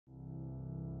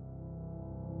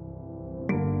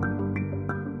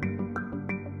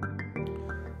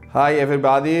Hi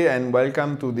everybody and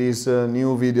welcome to this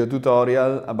new video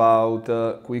tutorial about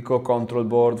QUIKO control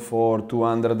board for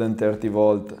 230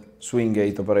 volt swing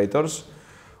gate operators.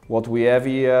 What we have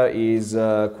here is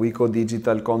QUIKO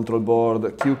digital control board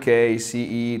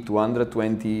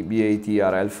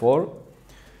QK-CE220BATRL4.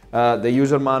 The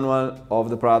user manual of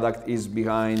the product is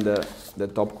behind the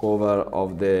top cover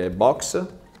of the box.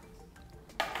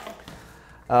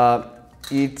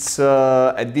 It's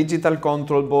a digital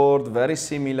control board very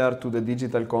similar to the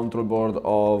digital control board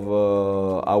of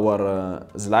our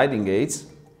sliding gates.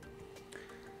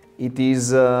 It is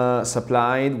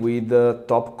supplied with the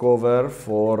top cover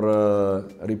for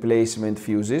replacement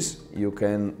fuses. You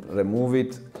can remove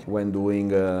it when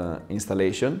doing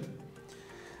installation.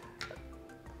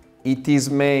 It is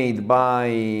made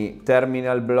by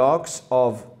terminal blocks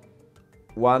of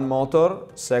one motor,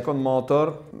 second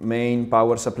motor, main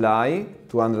power supply,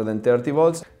 230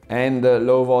 volts, and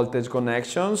low voltage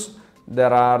connections.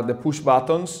 There are the push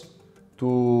buttons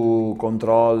to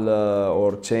control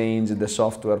or change the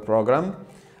software program.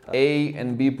 A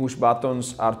and B push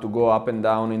buttons are to go up and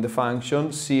down in the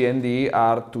function. C and D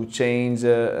are to change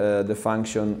the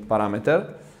function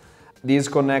parameter. This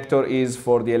connector is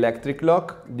for the electric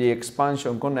lock. The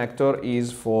expansion connector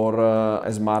is for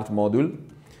a smart module.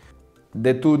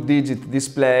 The 2-digit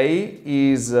display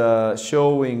is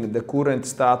showing the current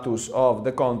status of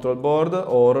the control board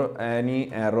or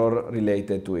any error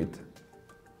related to it.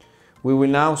 We will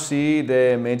now see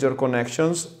the major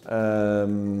connections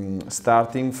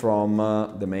starting from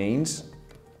the mains.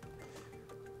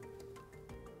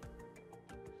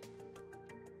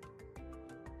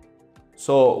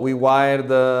 So we wired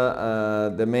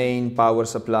the main power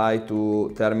supply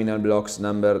to terminal blocks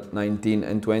number 19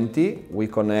 and 20. We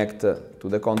connect to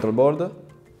the control board.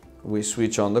 We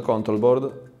switch on the control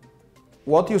board.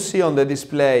 What you see on the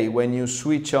display when you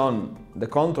switch on the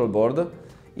control board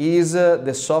is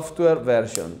the software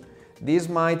version. This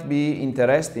might be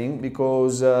interesting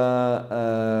because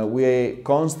we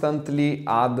constantly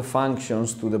add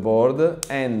functions to the board,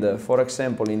 and for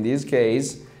example in this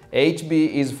case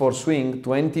HB is for swing,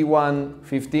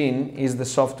 2115 is the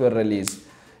software release.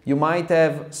 You might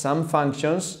have some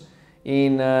functions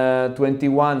in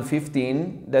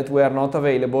 2115 that were not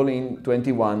available in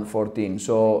 2114.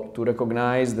 So to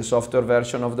recognize the software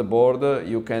version of the board,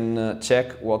 you can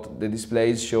check what the display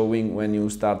is showing when you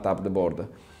start up the board.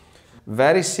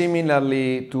 Very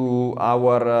similarly to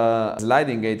our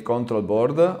sliding gate control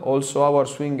board, also our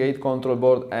swing gate control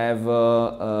board have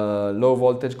low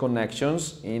voltage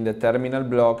connections in the terminal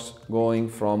blocks going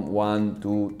from 1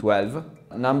 to 12.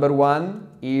 Number 1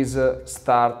 is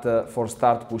for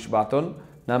start push button.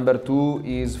 Number 2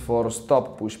 is for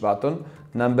stop push button.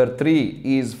 Number 3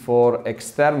 is for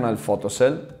external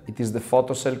photocell. It is the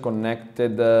photocell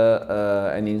connected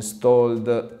and installed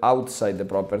outside the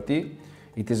property.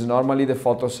 It is normally the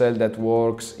photocell that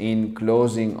works in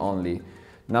closing only.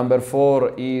 Number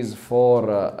 4 is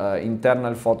for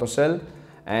internal photocell,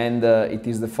 and it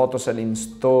is the photocell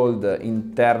installed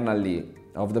internally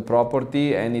of the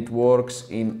property and it works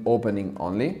in opening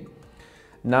only.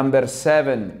 Number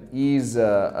 7 is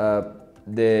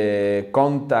the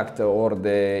contact or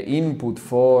the input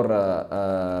for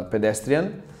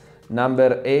pedestrian.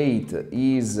 Number 8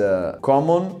 is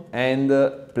common and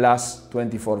plus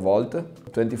 24 volt.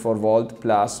 24 volt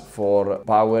plus for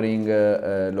powering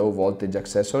low voltage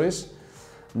accessories.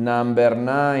 Number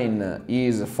 9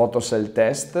 is photocell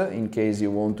test in case you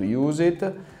want to use it.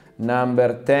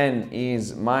 Number 10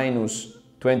 is minus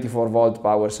 24 volt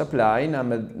power supply.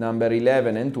 Number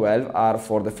 11 and 12 are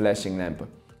for the flashing lamp.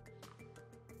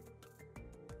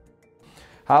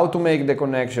 How to make the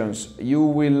connections? You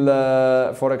will,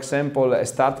 for example, a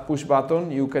start push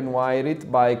button, you can wire it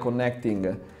by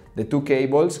connecting the two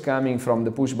cables coming from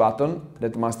the push button,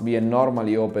 that must be a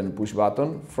normally open push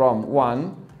button, from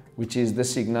 1, which is the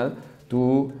signal,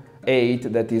 to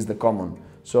 8, that is the common.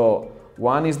 So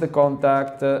 1 is the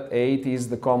contact, 8 is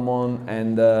the common,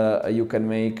 and you can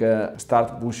make a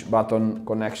start push button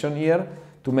connection here.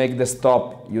 To make the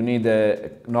stop, you need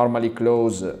a normally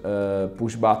closed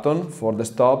push button for the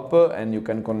stop, and you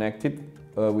can connect it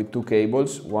with two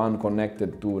cables, one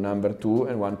connected to number 2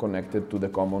 and one connected to the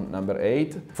common number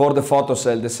 8. For the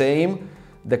photocell, the same.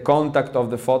 The contact of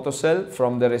the photocell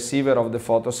from the receiver of the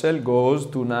photocell goes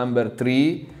to number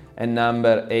 3 and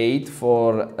number 8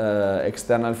 for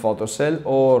external photocell,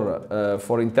 or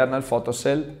for internal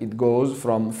photocell it goes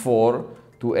from 4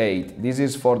 to 8. This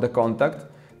is for the contact.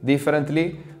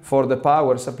 Differently, for the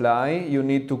power supply you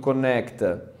need to connect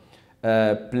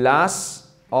plus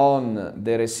on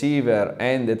the receiver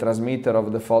and the transmitter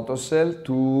of the photocell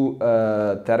to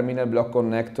terminal block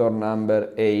connector number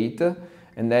 8,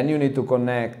 and then you need to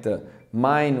connect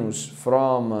minus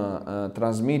from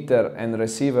transmitter and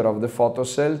receiver of the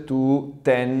photocell to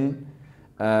 10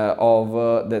 of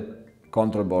the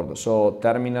control board. So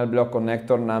terminal block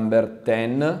connector number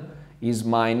 10 is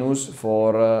minus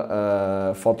for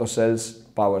photocell's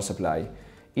power supply.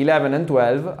 11 and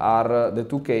 12 are the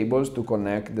two cables to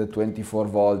connect the 24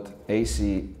 volt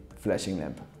AC flashing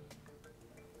lamp.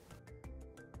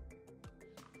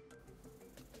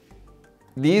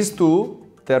 These two,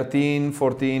 13,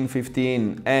 14,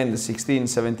 15 and 16,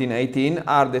 17, 18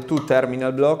 are the two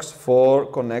terminal blocks for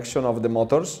connection of the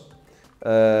motors.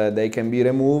 They can be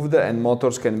removed and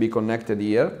motors can be connected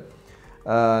here.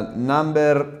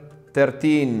 Number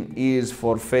 13 is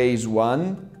for phase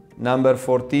 1. Number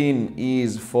 14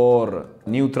 is for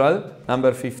neutral,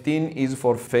 number 15 is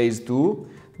for phase 2,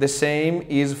 the same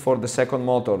is for the second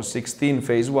motor, 16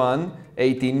 phase 1,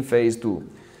 18 phase 2,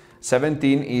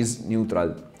 17 is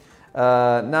neutral.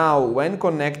 Now, when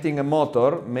connecting a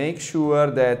motor, make sure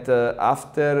that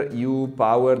after you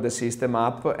power the system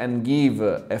up and give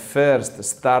a first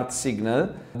start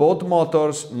signal, both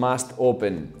motors must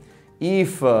open.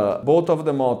 If both of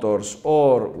the motors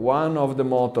or one of the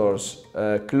motors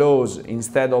close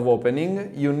instead of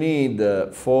opening, you need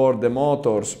for the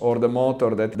motors or the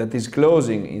motor that is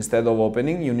closing instead of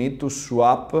opening, you need to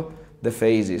swap the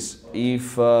phases.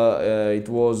 If it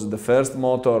was the first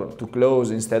motor to close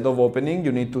instead of opening,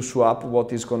 you need to swap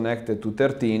what is connected to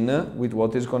 13 with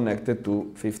what is connected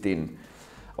to 15.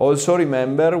 Also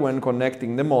remember when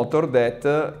connecting the motor that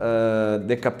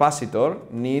the capacitor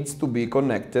needs to be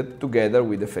connected together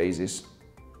with the phases.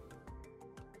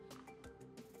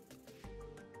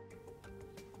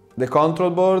 The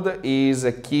control board is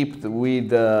equipped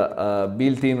with a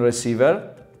built-in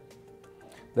receiver.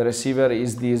 The receiver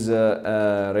is this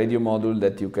radio module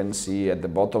that you can see at the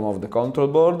bottom of the control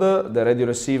board. The radio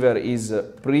receiver is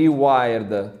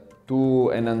pre-wired to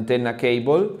an antenna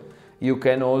cable. You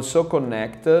can also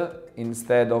connect,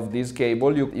 instead of this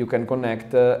cable, you can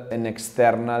connect an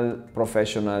external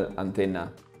professional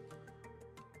antenna.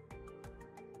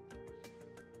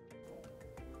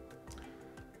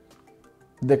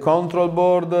 The control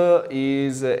board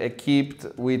is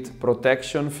equipped with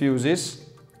protection fuses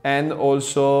and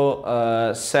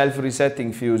also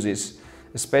self-resetting fuses.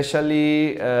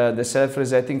 Especially the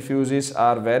self-resetting fuses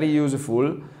are very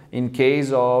useful in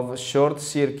case of short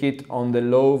circuit on the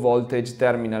low voltage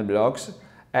terminal blocks,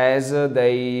 as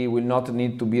they will not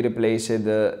need to be replaced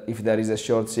if there is a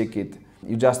short circuit.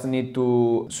 You just need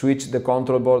to switch the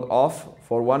control board off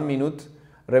for 1 minute,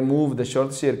 remove the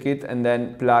short circuit and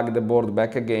then plug the board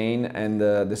back again, and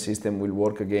the system will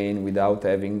work again without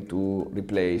having to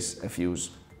replace a fuse.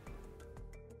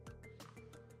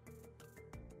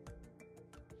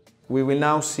 We will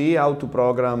now see how to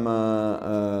program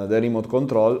the remote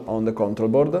control on the control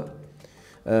board.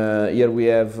 Here we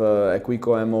have a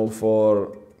QUIKO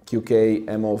MO4 QK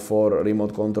MO4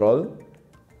 remote control.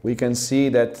 We can see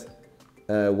that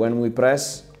when we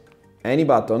press any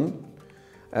button,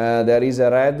 there is a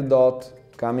red dot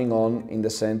coming on in the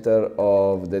center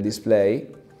of the display.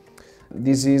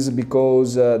 This is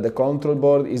because the control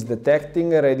board is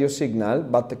detecting a radio signal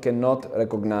but cannot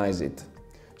recognize it.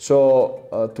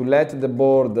 So to let the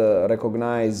board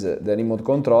recognize the remote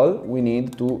control, we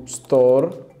need to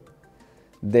store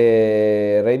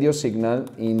the radio signal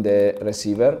in the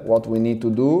receiver. What we need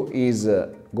to do is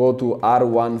go to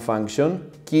R1 function,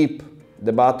 keep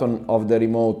the button of the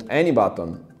remote, any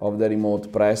button of the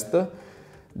remote pressed,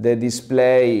 the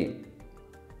display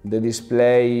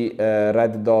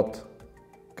red dot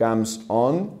comes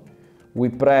on. We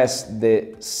press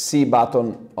the C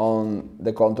button on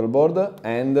the control board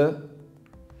and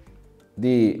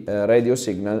the radio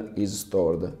signal is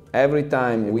stored. Every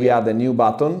time we add a new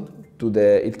button to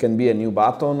it can be a new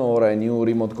button or a new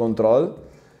remote control,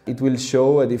 it will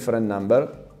show a different number.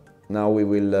 Now we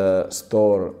will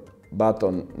store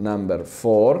button number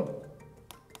 4,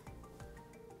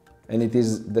 and it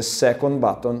is the second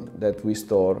button that we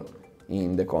store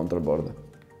in the control board.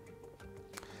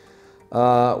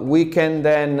 We can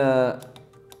then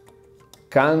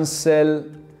cancel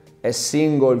a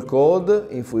single code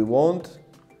if we want.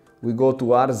 We go to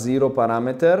R0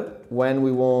 parameter. When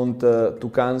we want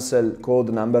to cancel code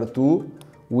number 2,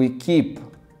 we keep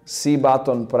C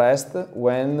button pressed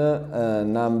when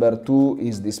number 2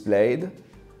 is displayed.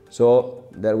 So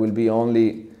there will be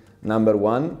only number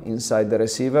 1 inside the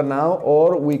receiver now,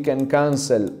 or we can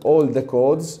cancel all the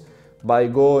codes by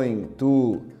going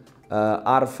to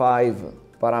R5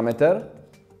 parameter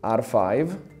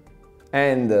R5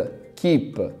 and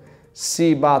keep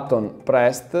C button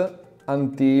pressed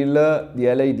until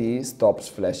the LED stops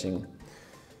flashing.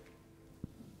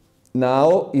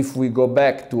 Now, if we go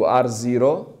back to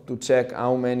R0 to check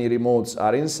how many remotes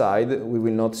are inside, we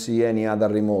will not see any other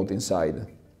remote inside.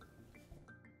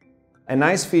 A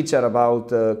nice feature about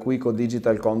QUIKO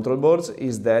digital control boards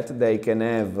is that they can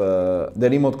have the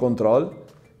remote control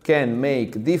can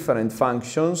make different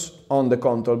functions on the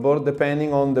control board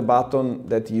depending on the button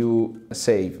that you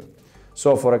save.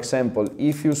 So, for example,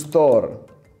 if you store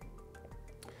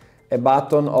a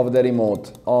button of the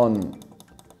remote on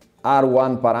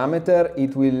R1 parameter,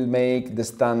 it will make the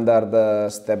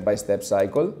standard step-by-step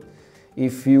cycle.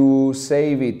 If you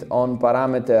save it on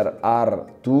parameter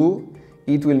R2,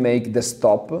 it will make the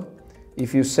stop.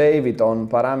 If you save it on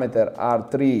parameter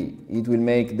R3, it will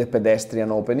make the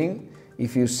pedestrian opening.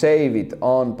 If you save it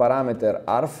on parameter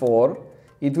R4,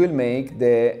 it will make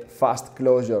the fast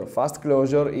closure. Fast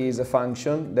closure is a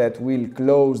function that will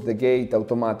close the gate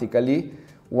automatically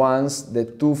once the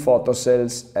two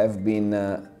photocells have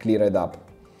been cleared up.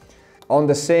 On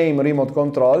the same remote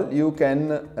control, you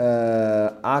can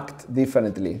act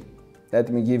differently. Let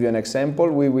me give you an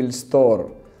example. We will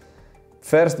store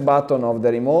first button of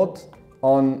the remote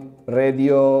on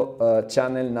radio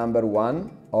channel number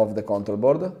 1 of the control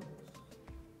board.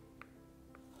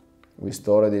 We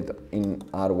stored it in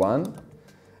R1.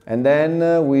 And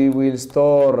then we will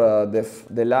store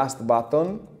the last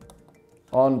button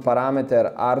on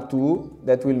parameter R2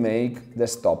 that will make the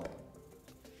stop.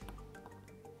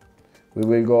 We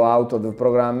will go out of the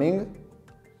programming.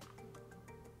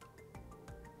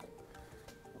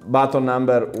 Button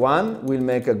number 1 will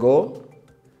make a go,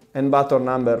 and button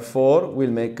number 4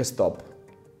 will make a stop.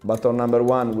 Button number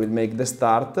 1 will make the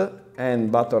start,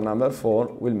 and button number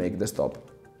 4 will make the stop.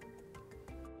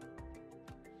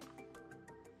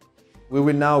 We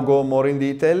will now go more in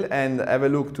detail and have a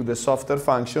look to the software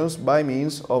functions by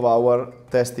means of our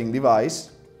testing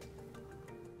device.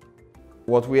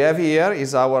 What we have here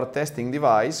is our testing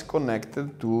device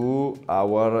connected to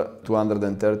our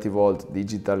 230 volt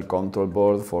digital control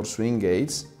board for swing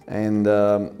gates. And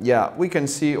yeah, we can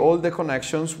see all the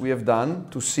connections we have done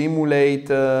to simulate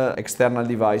external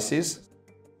devices.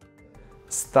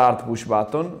 Start push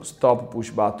button, stop push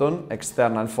button,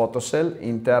 external photocell,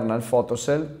 internal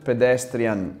photocell,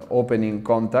 pedestrian opening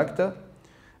contact,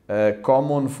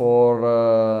 common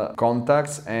for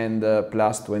contacts and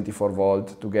plus 24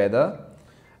 volt together,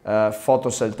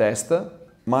 photocell test,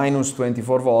 minus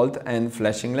 24 volt and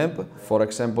flashing lamp. For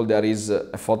example, there is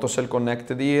a photocell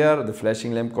connected here, the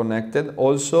flashing lamp connected.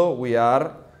 Also, we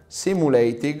are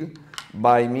simulating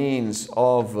by means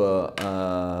of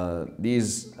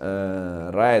these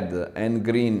red and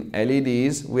green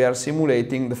LEDs, we are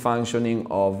simulating the functioning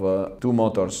of two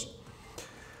motors.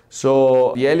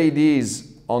 So the LEDs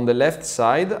on the left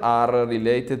side are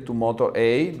related to motor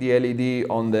A, the LED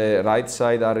on the right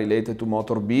side are related to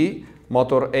motor B.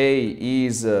 Motor A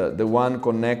is the one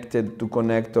connected to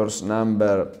connectors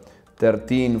number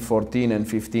 13, 14 and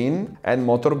 15, and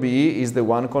motor B is the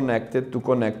one connected to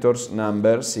connectors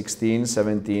number 16,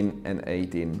 17 and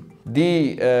 18.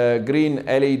 The green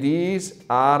LEDs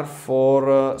are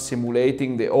for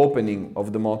simulating the opening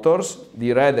of the motors.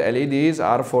 The red LEDs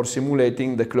are for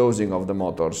simulating the closing of the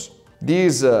motors.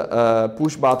 These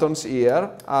push buttons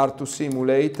here are to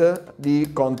simulate the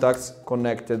contacts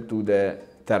connected to the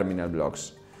terminal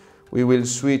blocks. We will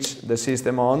switch the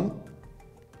system on.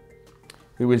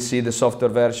 We will see the software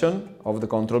version of the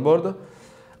control board.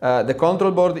 The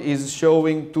control board is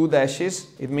showing two dashes.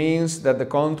 It means that the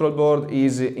control board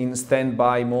is in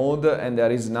standby mode and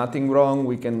there is nothing wrong.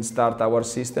 We can start our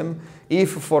system.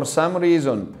 If for some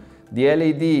reason the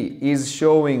LED is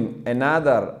showing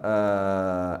another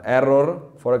error,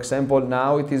 for example,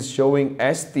 now it is showing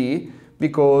ST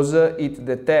because it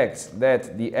detects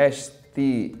that the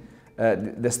ST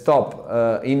the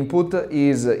stop input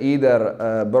is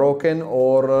either broken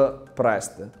or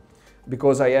pressed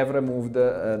because I have removed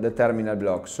the terminal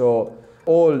block. So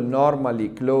all normally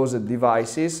closed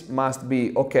devices must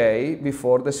be okay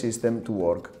before the system to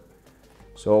work.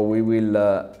 So we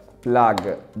will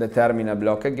plug the terminal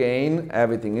block again.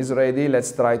 Everything is ready.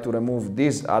 Let's try to remove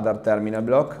this other terminal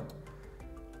block.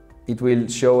 It will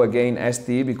show again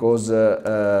ST because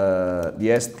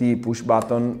the ST push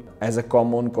button has a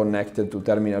common connected to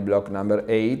terminal block number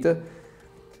 8.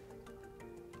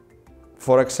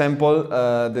 For example,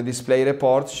 the display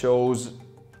report shows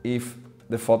if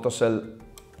the photocell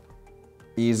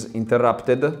is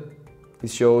interrupted. It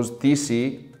shows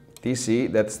TC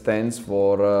that stands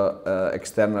for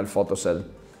external photocell.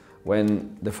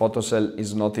 when the photocell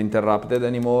is not interrupted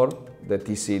anymore, the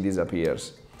TC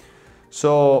disappears.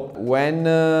 So when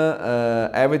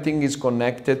everything is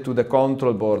connected to the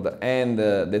control board and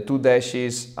the two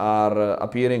dashes are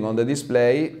appearing on the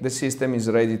display, the system is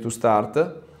ready to start,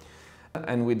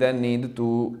 and we then need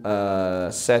to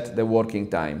set the working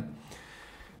time.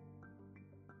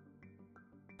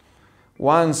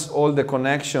 Once all the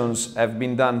connections have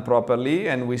been done properly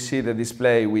and we see the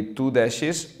display with two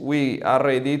dashes, we are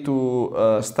ready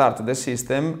to start the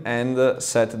system and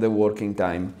set the working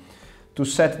time. To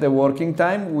set the working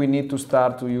time, we need to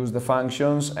start to use the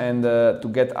functions, and to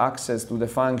get access to the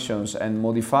functions and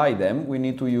modify them, we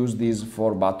need to use these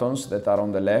four buttons that are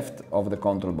on the left of the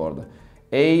control board.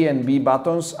 A and B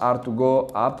buttons are to go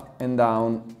up and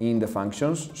down in the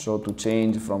functions, so to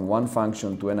change from one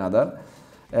function to another.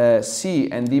 C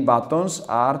and D buttons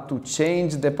are to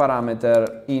change the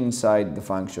parameter inside the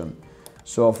function.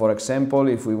 So for example,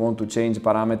 if we want to change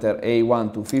parameter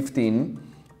A1 to 15,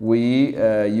 we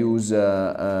use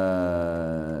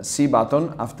C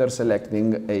button after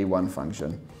selecting A1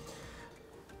 function.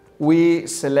 We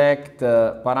select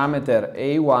parameter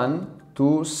A1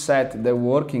 to set the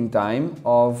working time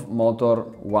of motor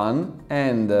 1,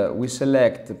 and we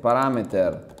select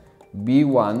parameter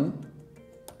B1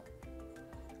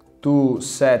 to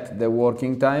set the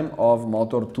working time of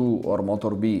motor 2 or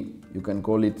motor B. You can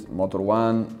call it motor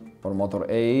 1 or motor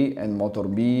A, and motor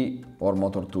B or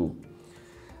motor 2.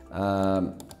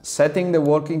 Setting the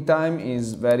working time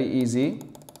is very easy.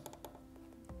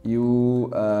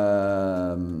 You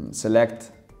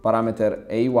select parameter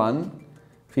A1,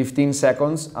 15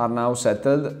 seconds are now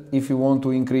settled. If you want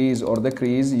to increase or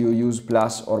decrease, you use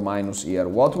plus or minus here.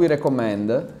 What we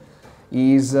recommend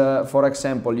is, for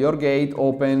example, your gate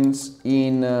opens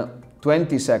in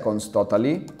 20 seconds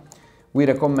totally. We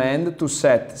recommend to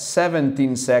set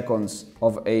 17 seconds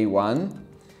of A1.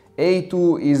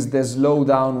 A2 is the slow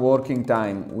down working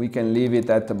time. We can leave it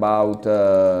at about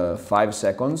 5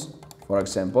 seconds, for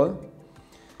example.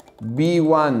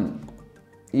 B1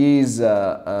 is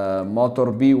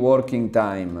motor B working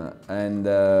time, and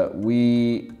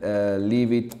we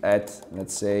leave it at,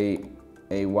 let's say,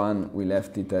 A1, we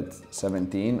left it at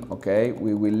 17, okay.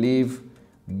 We will leave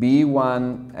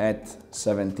B1 at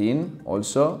 17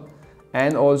 also,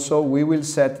 and also we will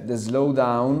set the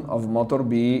slowdown of motor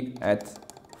B at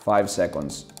 5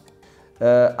 seconds.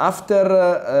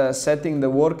 After setting the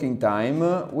working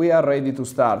time, we are ready to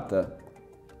start.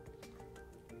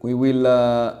 We will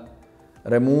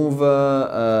remove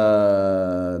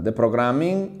the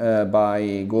programming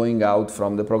by going out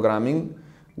from the programming.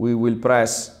 We will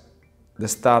press the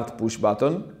start push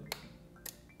button.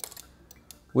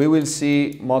 We will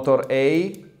see motor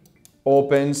A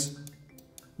opens,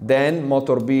 then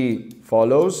motor B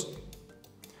follows.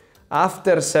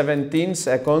 After 17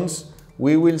 seconds,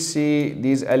 we will see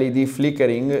this LED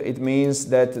flickering. It means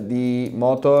that the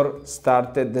motor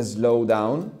started the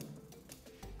slowdown.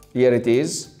 Here it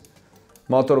is.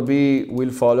 Motor B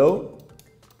will follow,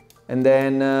 and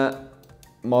then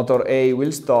motor A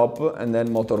will stop, and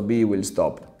then motor B will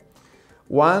stop.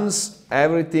 Once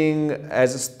everything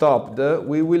has stopped,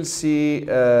 we will see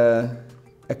a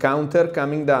counter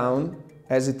coming down,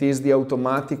 as it is the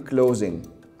automatic closing.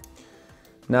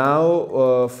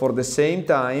 Now, for the same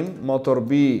time, motor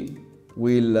B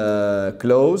will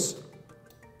close,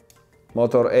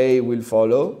 motor A will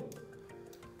follow,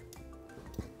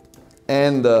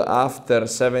 and after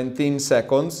 17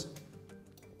 seconds,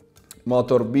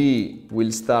 motor B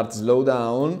will start slow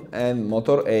down and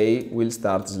motor A will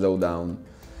start slow down.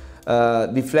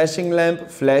 The flashing lamp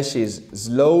flashes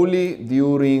slowly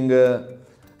during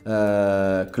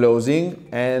closing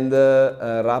and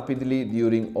rapidly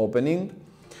during opening.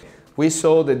 We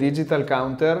saw the digital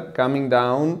counter coming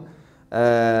down,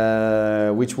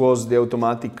 which was the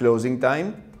automatic closing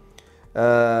time.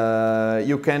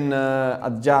 You can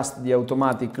adjust the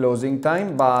automatic closing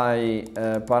time by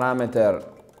parameter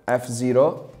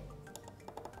F0.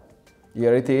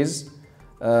 Here it is.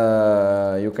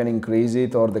 You can increase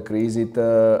it or decrease it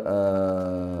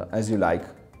as you like.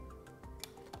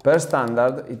 Per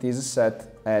standard, it is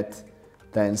set at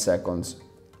 10 seconds.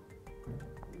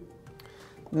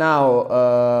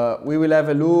 Now we will have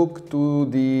a look to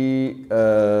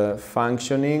the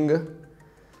functioning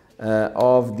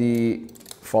of the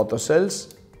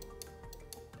photocells.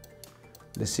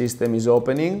 The system is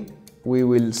opening. We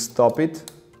will stop it,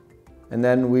 and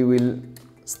then we will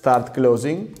start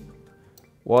closing.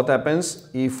 What happens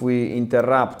if we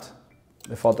interrupt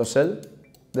the photocell?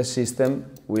 The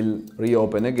system will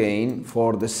reopen again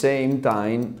for the same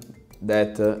time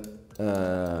that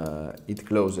it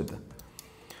closed.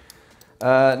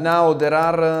 Now there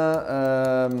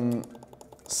are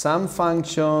some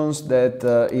functions that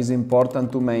is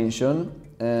important to mention.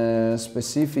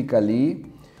 Specifically,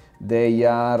 they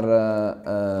are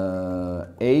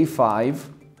A5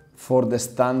 for the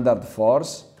standard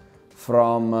force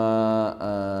from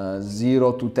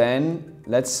 0 to 10.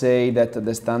 Let's say that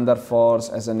the standard force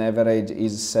as an average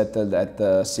is settled at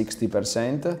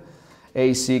 60%.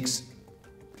 A6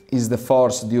 is the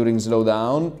force during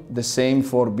slowdown, the same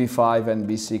for B5 and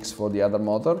B6 for the other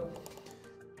motor.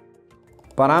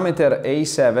 Parameter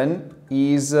A7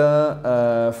 is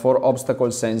for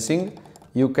obstacle sensing.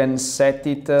 You can set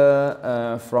it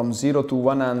from 0 to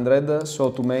 100,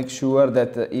 so to make sure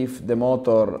that if the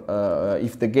motor,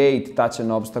 if the gate touches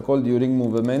an obstacle during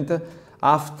movement,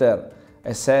 after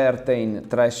a certain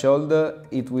threshold,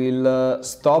 it will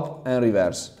stop and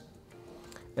reverse.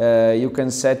 You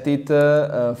can set it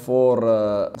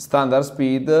for standard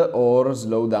speed or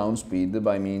slow down speed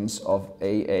by means of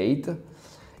A8.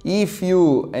 If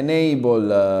you enable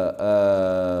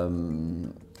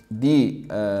the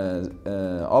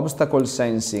obstacle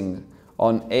sensing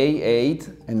on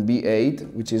A8 and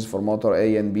B8, which is for motor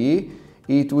A and B,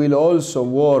 it will also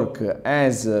work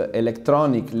as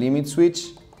electronic limit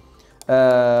switch,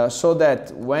 so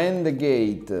that when the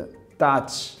gate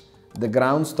touch the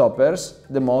ground stoppers,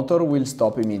 the motor will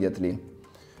stop immediately.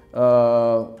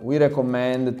 We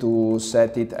recommend to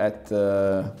set it at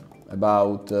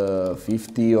about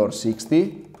 50 or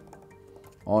 60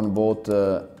 on both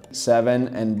 7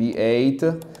 and B8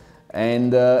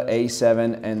 and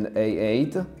A7 and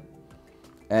A8,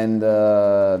 and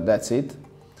that's it.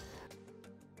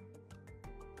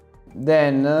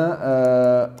 Then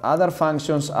other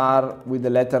functions are with the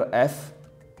letter F.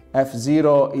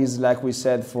 F0 is, like we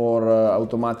said, for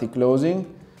automatic closing.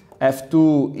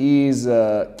 F2 is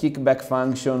a kickback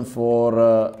function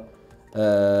for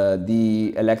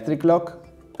the electric lock.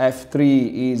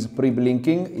 F3 is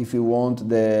pre-blinking, if you want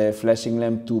the flashing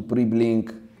lamp to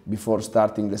pre-blink before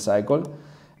starting the cycle.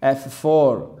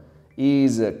 F4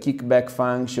 is a kickback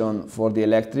function for the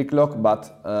electric lock,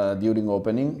 but during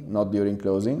opening, not during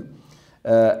closing.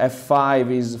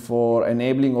 F5 is for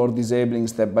enabling or disabling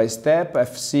step by step.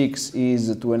 F6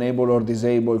 is to enable or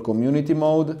disable community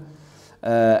mode.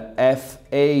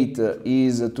 F8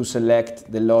 is to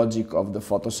select the logic of the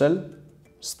photocell.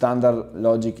 Standard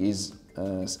logic is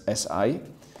SI.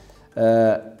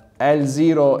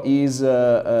 L0 is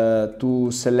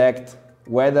to select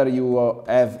whether you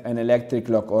have an electric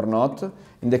lock or not.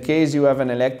 In the case you have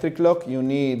an electric lock, you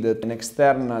need an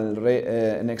external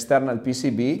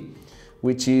PCB,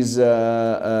 which is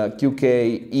QK-E-lock-M,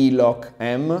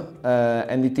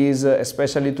 and it is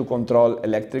especially to control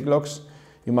electric locks.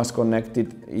 You must connect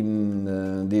it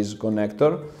in this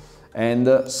connector and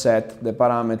set the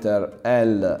parameter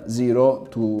L0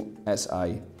 to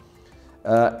SI.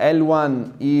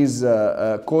 L1 is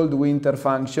a cold winter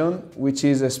function, which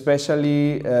is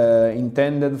especially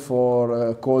intended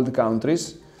for cold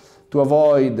countries, to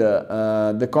avoid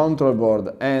the control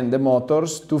board and the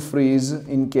motors to freeze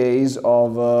in case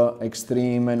of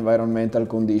extreme environmental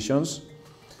conditions.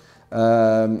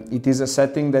 It is a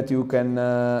setting that you can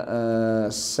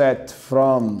set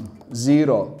from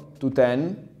 0 to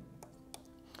 10,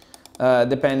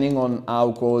 depending on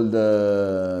how cold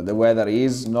the weather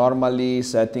is. Normally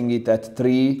setting it at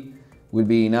 3 will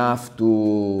be enough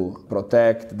to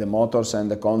protect the motors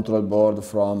and the control board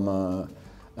from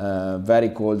very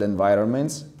cold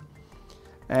environments.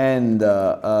 And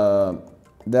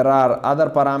there are other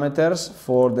parameters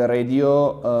for the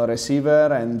radio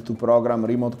receiver and to program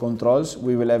remote controls.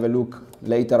 We will have a look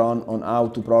later on how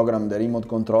to program the remote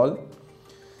control.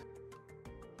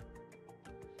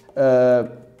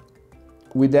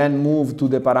 We then move to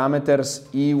the parameters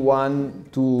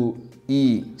E1 to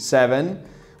E7,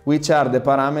 which are the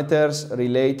parameters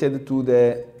related to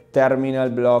the terminal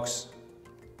blocks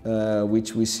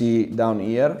which we see down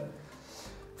here.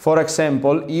 For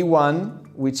example,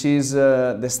 E1, which is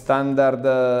the standard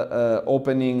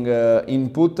opening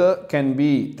input, can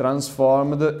be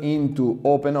transformed into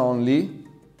open only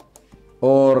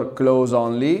or close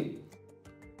only.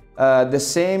 The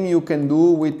same you can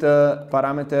do with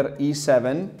parameter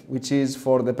E7, which is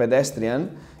for the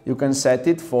pedestrian. You can set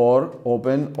it for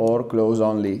open or close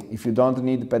only. If you don't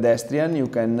need pedestrian, you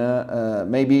can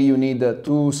maybe you need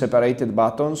two separated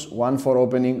buttons, one for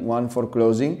opening, one for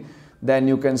closing. Then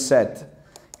you can set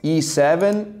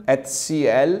E7 at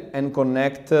CL and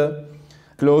connect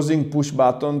closing push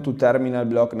button to terminal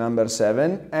block number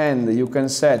 7, and you can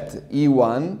set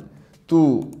E1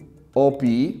 to OP,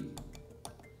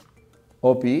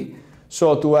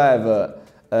 so to have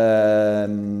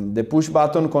the push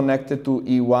button connected to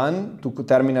E1, to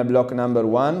terminal block number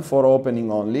 1 for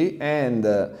opening only, and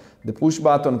the push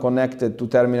button connected to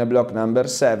terminal block number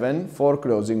 7 for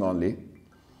closing only.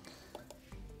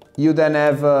 You then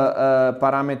have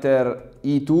parameter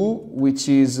E2, which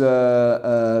is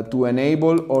to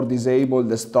enable or disable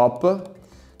the stop.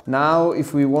 Now,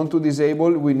 if we want to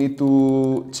disable, we need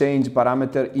to change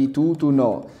parameter E2 to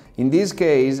no. In this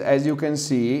case, as you can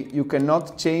see, you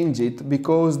cannot change it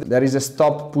because there is a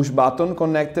stop push button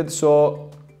connected, so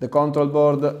the control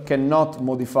board cannot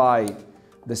modify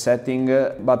the setting,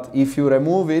 but if you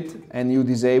remove it and you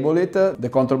disable it, the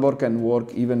control board can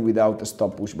work even without a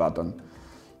stop push button.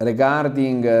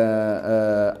 Regarding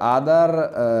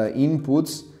other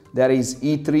inputs, there is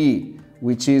E3,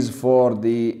 which is for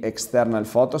the external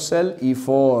photocell,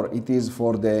 E4 it is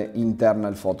for the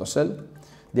internal photocell.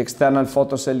 The external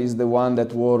photocell is the one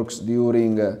that works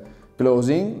during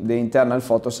closing, the internal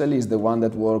photocell is the one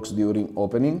that works during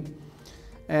opening.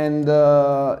 And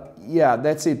yeah,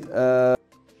 that's it.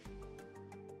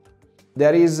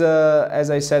 There is, as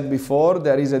I said before,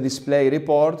 there is a display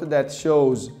report that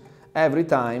shows every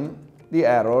time the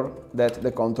error that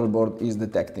the control board is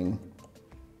detecting.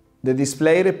 The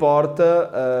display report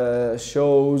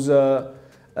shows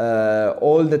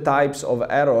all the types of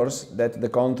errors that the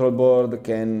control board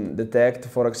can detect.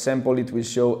 For example, it will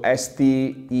show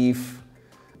ST if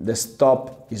the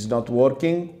stop is not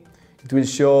working. It will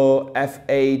show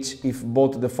FH if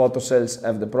both the photocells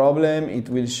have the problem. It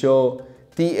will show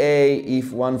TA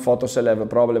if one photocell have a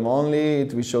problem only.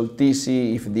 It will show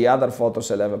TC if the other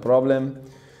photocell have a problem.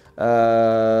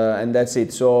 And that's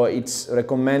it. So it's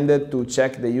recommended to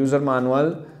check the user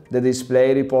manual, the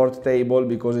display report table,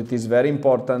 because it is very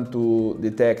important to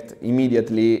detect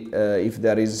immediately if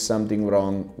there is something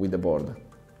wrong with the board.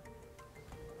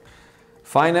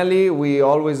 Finally, we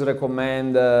always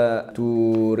recommend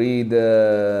to read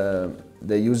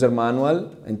the user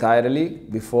manual entirely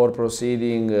before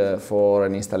proceeding for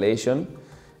an installation.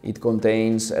 It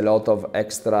contains a lot of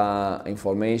extra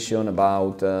information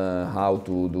about how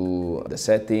to do the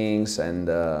settings, and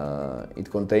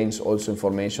it contains also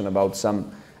information about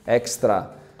some extra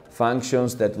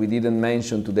functions that we didn't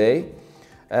mention today.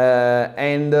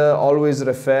 And always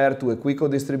refer to a QUIKO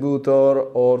distributor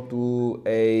or to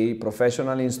a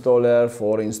professional installer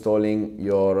for installing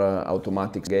your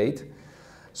automatic gate.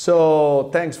 So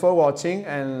thanks for watching,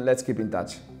 and let's keep in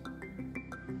touch.